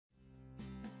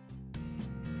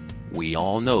We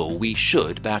all know we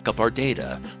should back up our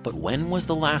data, but when was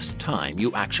the last time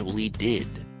you actually did?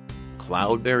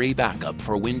 CloudBerry Backup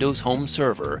for Windows Home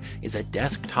Server is a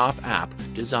desktop app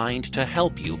designed to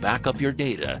help you back up your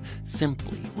data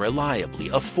simply, reliably,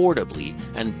 affordably,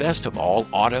 and best of all,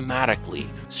 automatically,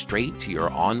 straight to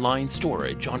your online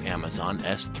storage on Amazon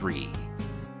S3.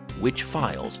 Which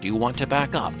files do you want to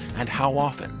back up and how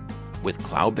often? With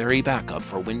CloudBerry Backup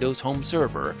for Windows Home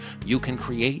Server, you can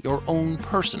create your own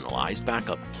personalized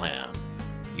backup plan.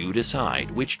 You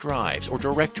decide which drives or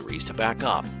directories to back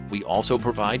up. We also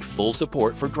provide full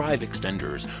support for drive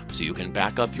extenders, so you can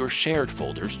back up your shared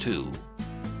folders too.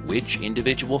 Which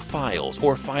individual files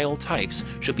or file types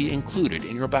should be included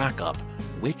in your backup?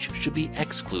 Which should be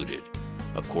excluded?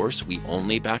 Of course, we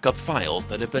only back up files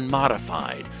that have been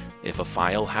modified. If a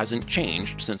file hasn't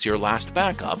changed since your last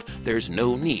backup, there's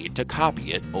no need to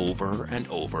copy it over and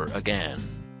over again.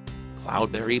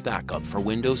 CloudBerry Backup for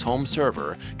Windows Home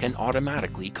Server can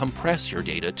automatically compress your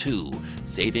data too,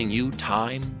 saving you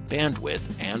time, bandwidth,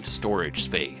 and storage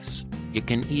space. It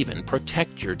can even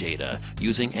protect your data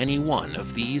using any one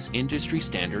of these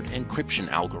industry-standard encryption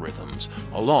algorithms,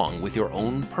 along with your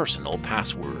own personal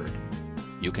password.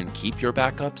 You can keep your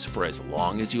backups for as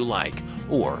long as you like,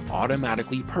 or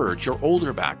automatically purge your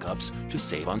older backups to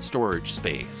save on storage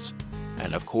space.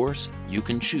 And of course, you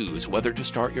can choose whether to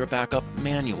start your backup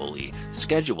manually,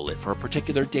 schedule it for a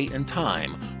particular date and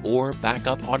time, or back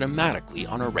up automatically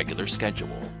on a regular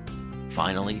schedule.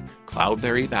 Finally,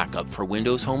 CloudBerry Backup for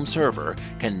Windows Home Server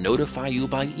can notify you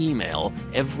by email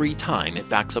every time it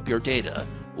backs up your data,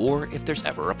 or if there's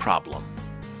ever a problem.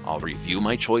 I'll review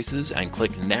my choices and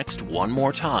click Next one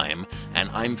more time, and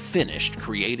I'm finished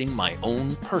creating my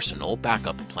own personal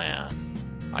backup plan.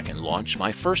 I can launch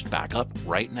my first backup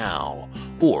right now,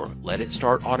 or let it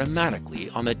start automatically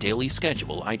on the daily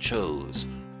schedule I chose,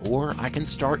 or I can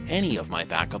start any of my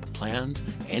backup plans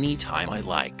anytime I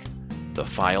like. The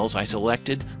files I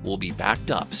selected will be backed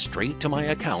up straight to my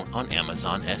account on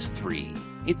Amazon S3.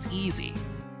 It's easy.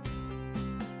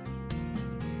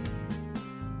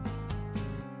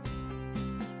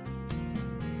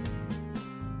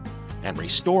 And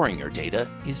restoring your data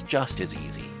is just as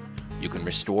easy. You can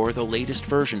restore the latest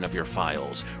version of your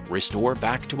files, restore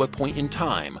back to a point in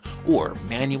time, or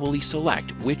manually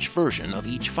select which version of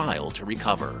each file to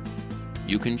recover.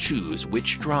 You can choose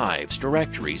which drives,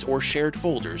 directories, or shared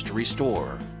folders to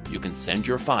restore. You can send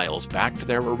your files back to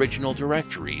their original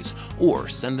directories, or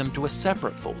send them to a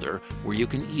separate folder where you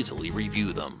can easily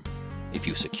review them. If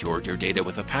you secured your data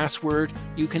with a password,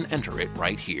 you can enter it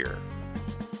right here.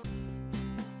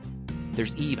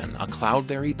 There's even a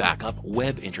CloudBerry Backup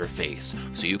web interface,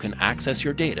 so you can access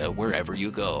your data wherever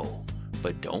you go.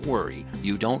 But don't worry,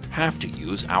 you don't have to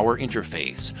use our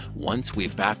interface. Once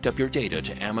we've backed up your data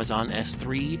to Amazon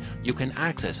S3, you can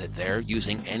access it there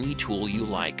using any tool you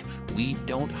like. We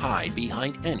don't hide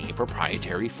behind any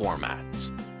proprietary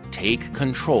formats. Take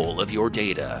control of your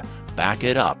data. Back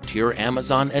it up to your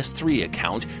Amazon S3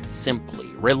 account simply,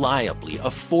 reliably,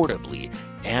 affordably,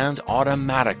 and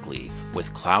automatically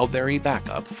with CloudBerry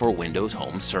Backup for Windows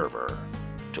Home Server.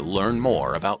 To learn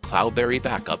more about CloudBerry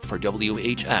Backup for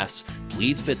WHS,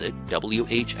 please visit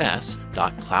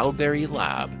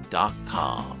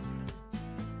whs.cloudberrylab.com.